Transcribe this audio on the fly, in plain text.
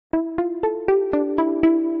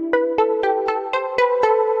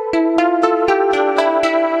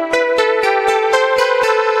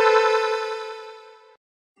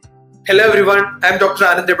Hello everyone, I'm Dr.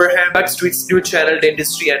 Anand Abraham, back to its new channel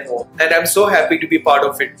Dentistry and More, and I'm so happy to be part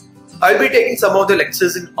of it. I'll be taking some of the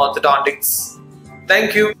lectures in Orthodontics.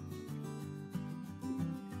 Thank you.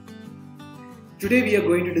 Today we are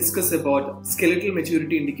going to discuss about skeletal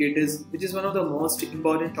maturity indicators, which is one of the most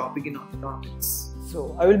important topic in Orthodontics.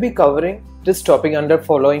 So I will be covering this topic under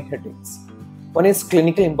following headings. One is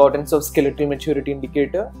clinical importance of skeletal maturity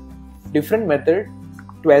indicator, different method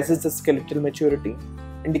to assess the skeletal maturity,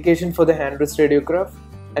 indication for the hand wrist radiograph,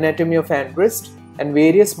 anatomy of hand wrist, and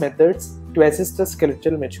various methods to assess the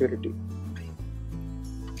skeletal maturity.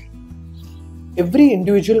 Every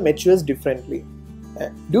individual matures differently.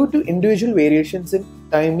 Due to individual variations in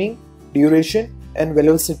timing, duration, and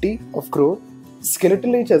velocity of growth,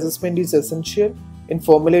 skeletal age assessment is essential in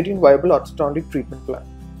formulating viable orthodontic treatment plan.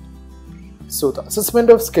 So the assessment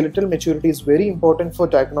of skeletal maturity is very important for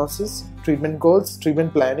diagnosis, treatment goals,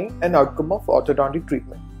 treatment planning, and outcome of orthodontic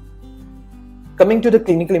treatment. Coming to the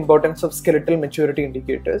clinical importance of skeletal maturity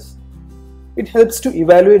indicators, it helps to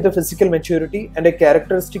evaluate the physical maturity and a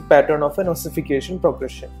characteristic pattern of an ossification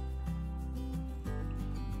progression.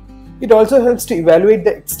 It also helps to evaluate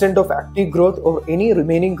the extent of active growth or any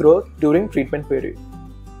remaining growth during treatment period.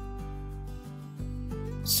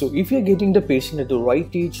 So if you are getting the patient at the right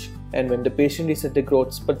age, and when the patient is at the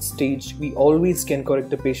growth spurt stage, we always can correct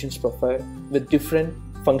the patient's profile with different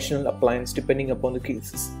functional appliance depending upon the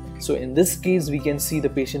cases. So in this case, we can see the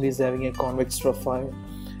patient is having a convex profile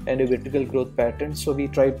and a vertical growth pattern. So we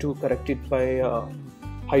try to correct it by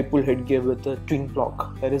high pull headgear with a twin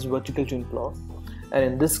block, that is vertical twin block. And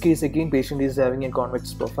in this case again, patient is having a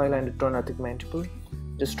convex profile and a tornathic mandible.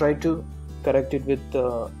 Just try to correct it with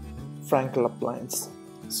the Frankel appliance.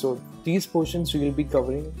 So these portions we will be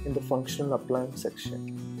covering in the functional appliance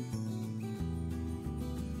section.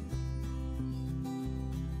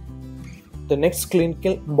 The next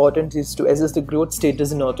clinical importance is to assess the growth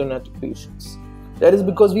status in orthodontic patients. That is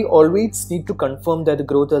because we always need to confirm that the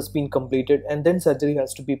growth has been completed and then surgery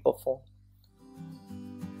has to be performed.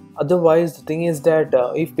 Otherwise, the thing is that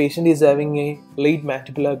if patient is having a late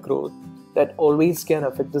mandibular growth, that always can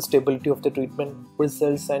affect the stability of the treatment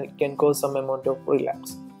results and it can cause some amount of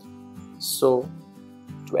relapse. So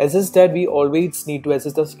to assess that, we always need to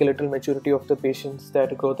assess the skeletal maturity of the patients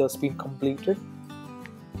that growth has been completed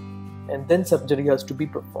and then surgery has to be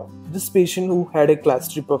performed. This patient who had a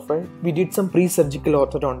class 3 profile, we did some pre-surgical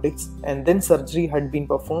orthodontics and then surgery had been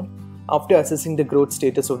performed after assessing the growth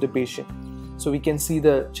status of the patient. So we can see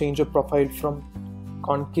the change of profile from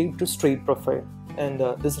concave to straight profile, and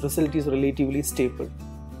this result is relatively stable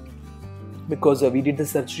because we did the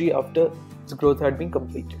surgery after the growth had been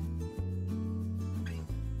completed.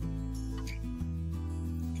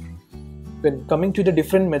 When coming to the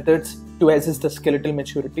different methods to assess the skeletal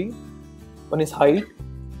maturity, one is height,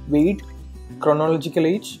 weight, chronological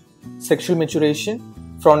age, sexual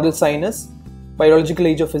maturation, frontal sinus, biological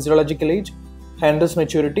age or physiological age, hand wrist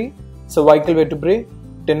maturity, cervical vertebrae,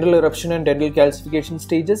 dental eruption and dental calcification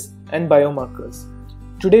stages, and biomarkers.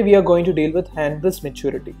 Today we are going to deal with hand wrist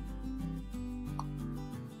maturity.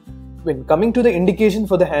 When coming to the indication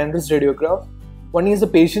for the hand wrist radiograph, one is the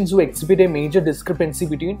patients who exhibit a major discrepancy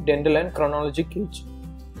between dental and chronologic age.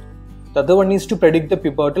 The other one is to predict the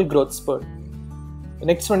pubertal growth spurt. The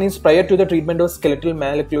next one is prior to the treatment of skeletal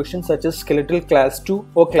malocclusion such as skeletal class 2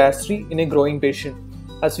 or class 3 in a growing patient,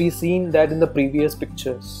 as we seen that in the previous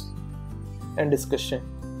pictures and discussion.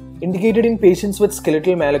 Indicated in patients with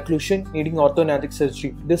skeletal malocclusion needing orthodontic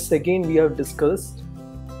surgery. This again we have discussed.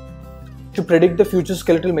 To predict the future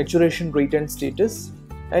skeletal maturation rate and status,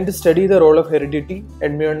 and to study the role of heredity,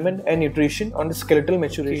 environment, and nutrition on the skeletal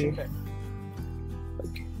maturation.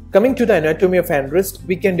 Okay. Coming to the anatomy of hand wrist,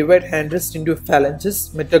 we can divide hand wrist into phalanges,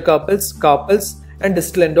 metacarpals, carpals, and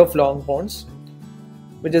distal end of long bones,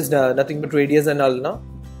 which is nothing but radius and ulna.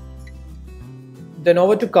 Then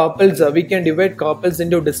over to carpals, we can divide carpals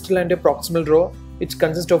into distal and a proximal row, which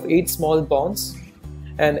consists of 8 small bones,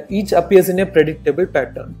 and each appears in a predictable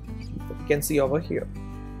pattern. You can see over here.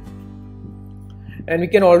 And we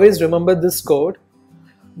can always remember this code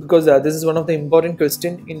because this is one of the important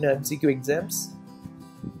questions in MCQ exams.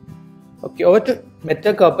 Okay, over to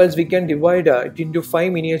metacarpals, we can divide it into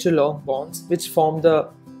 5 miniature long bones which form the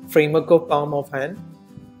framework of palm of hand.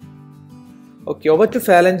 Okay, over to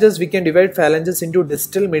phalanges, we can divide phalanges into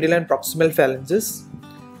distal, middle, and proximal phalanges.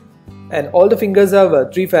 And all the fingers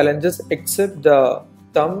have 3 phalanges except the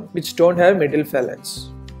thumb, which don't have middle phalange.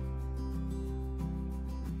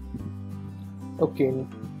 Okay,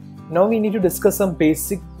 now we need to discuss some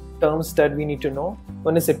basic terms that we need to know.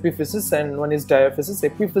 One is epiphysis and one is diaphysis.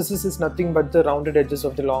 Epiphysis is nothing but the rounded edges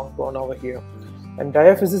of the long bone over here. and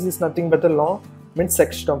diaphysis is nothing but the long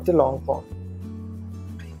mid-section of the long bone.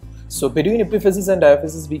 So between epiphysis and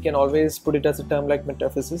diaphysis, we can always put it as a term like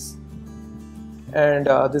metaphysis, and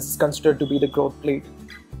this is considered to be the growth plate.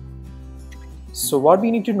 So what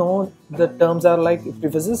we need to know, the terms are like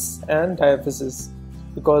epiphysis and diaphysis,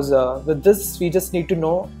 because with this we just need to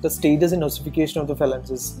know the stages in ossification of the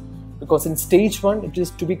phalanges, because in stage 1 it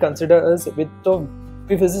is to be considered as width of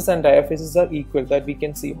epiphysis and diaphysis are equal, that we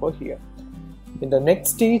can see over here. In the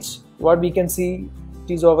next stage, what we can see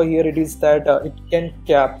is over here, it is that it can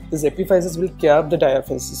cap, this epiphysis will cap the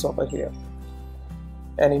diaphysis over here.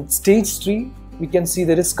 And in stage 3, we can see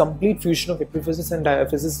there is complete fusion of epiphysis and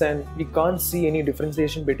diaphysis, and we can't see any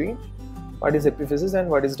differentiation between what is epiphysis and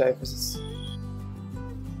what is diaphysis.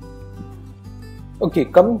 Okay,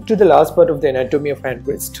 coming to the last part of the anatomy of hand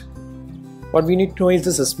wrist. What we need to know is the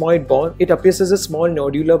sesamoid bone. It appears as a small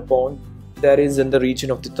nodular bone that is in the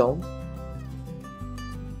region of the thumb.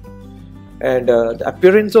 And the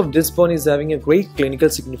appearance of this bone is having a great clinical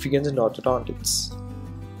significance in orthodontics.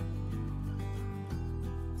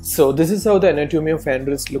 So this is how the anatomy of hand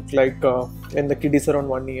wrist look like when the kid is around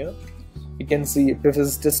 1 year. You can see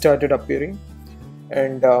epiphysis just started appearing,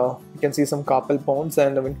 and you can see some carpal bones,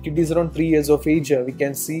 and when kid is around 3 years of age, we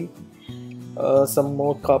can see some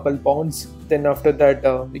more carpal bones. Then after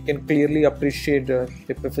that we can clearly appreciate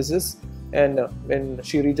epiphysis, and when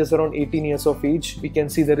she reaches around 18 years of age, we can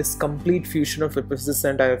see there is complete fusion of epiphysis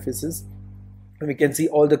and diaphysis. We can see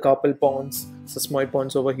all the carpal bones, sesamoid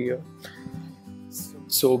bones over here.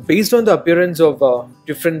 So based on the appearance of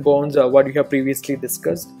different bones, what we have previously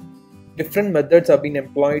discussed, different methods have been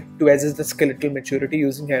employed to assess the skeletal maturity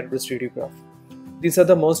using hand wrist radiograph. These are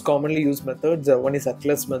the most commonly used methods. One is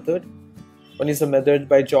Atlas method, one is a method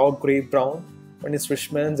by Jog, Gray, Brown, one is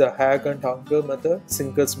Frischmann's Haag and Hanker method,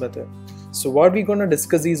 Sinker's method. So what we're going to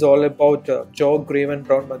discuss is all about Jog, Gray and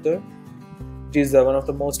Brown method, which is one of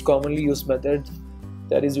the most commonly used methods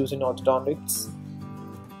that is used in orthodontics.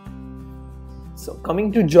 So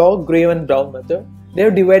coming to Jog, Gray and Brown method, they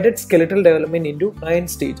have divided skeletal development into 9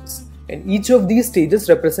 stages, and each of these stages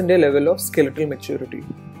represent a level of skeletal maturity.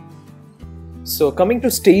 So coming to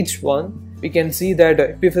stage 1, we can see that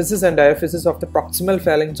epiphysis and diaphysis of the proximal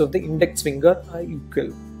phalanx of the index finger are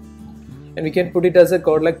equal, and we can put it as a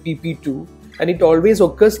chord like PP2, and it always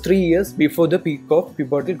occurs 3 years before the peak of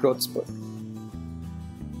pubertal growth spurt.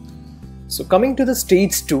 So coming to the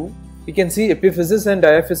stage 2, we can see epiphysis and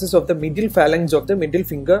diaphysis of the middle phalanx of the middle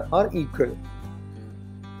finger are equal.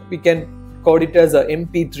 We can code it as a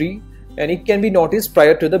MP3, and it can be noticed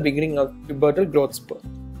prior to the beginning of pubertal growth spurt.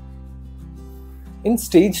 In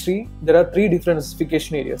stage 3, there are 3 different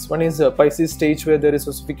ossification areas. One is Pisces stage, where there is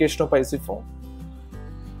ossification of pisiform.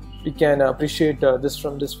 We can appreciate this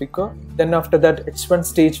from this figure. Then after that, H1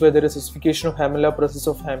 stage, where there is ossification of hamellar process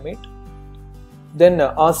of hamate. Then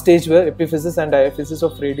R stage, where epiphysis and diaphysis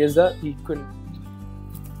of radius are equal.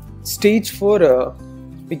 Stage 4,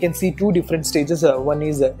 we can see 2 different stages. One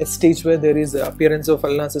is S stage, where there is appearance of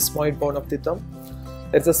ulnar sesamoid bone of the thumb.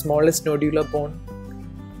 That's the smallest nodular bone.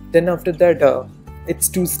 Then after that,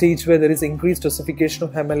 H2 stage, where there is increased ossification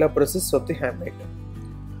of hamellar process of the hamate.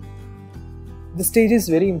 This stage is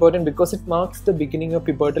very important because it marks the beginning of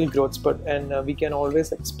pubertal growth spurt, and we can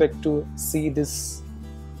always expect to see this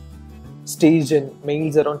stage in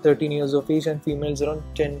males around 13 years of age and females around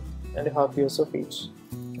 10.5 years of age.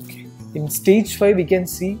 Okay. In stage 5, we can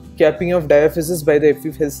see capping of diaphysis by the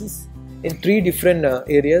epiphysis in 3 different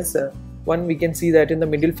areas. One, we can see that in the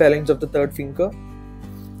middle phalanx of the third finger,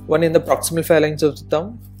 one in the proximal phalanx of the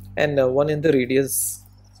thumb, and one in the radius.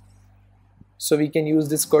 So we can use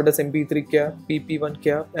this code as MP3 cap, PP1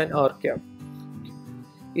 cap and R cap.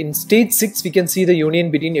 In stage 6, we can see the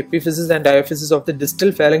union between epiphysis and diaphysis of the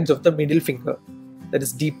distal phalanx of the middle finger, that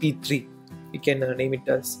is DP3, we can name it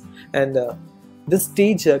as. And this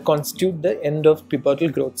stage constitutes the end of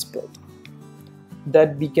pubertal growth spurt,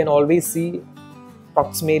 that we can always see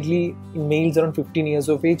approximately in males around 15 years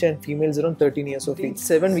of age and females around 13 years of age.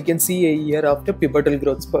 7, we can see a year after pubertal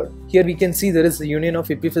growth spurt. Here we can see there is a union of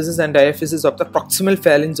epiphysis and diaphysis of the proximal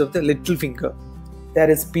phalanx of the little finger, that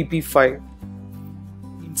is PP5.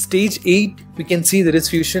 In stage 8, we can see there is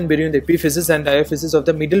fusion between the epiphysis and diaphysis of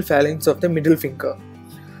the middle phalanx of the middle finger,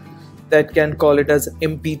 that can call it as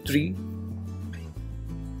MP3.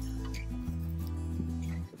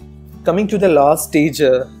 Coming to the last stage,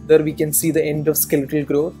 there we can see the end of skeletal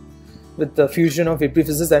growth with the fusion of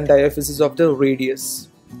epiphysis and diaphysis of the radius.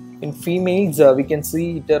 In females, we can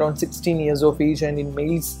see it around 16 years of age, and in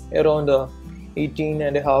males around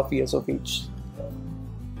 18.5 years of age.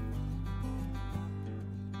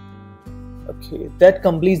 Okay, that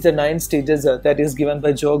completes the 9 stages that is given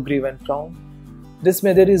by jaw, greave and crown. This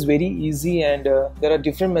method is very easy, and there are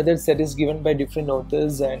different methods that is given by different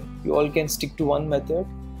authors, and you all can stick to one method.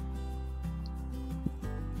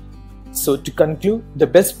 So to conclude, the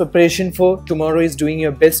best preparation for tomorrow is doing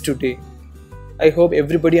your best today. I hope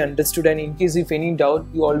everybody understood, and in case if any doubt,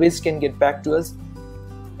 you always can get back to us.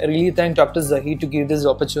 I really thank Dr. Zahi to give this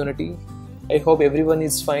opportunity. I hope everyone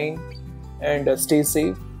is fine and stay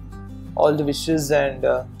safe. All the wishes, and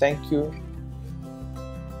thank you.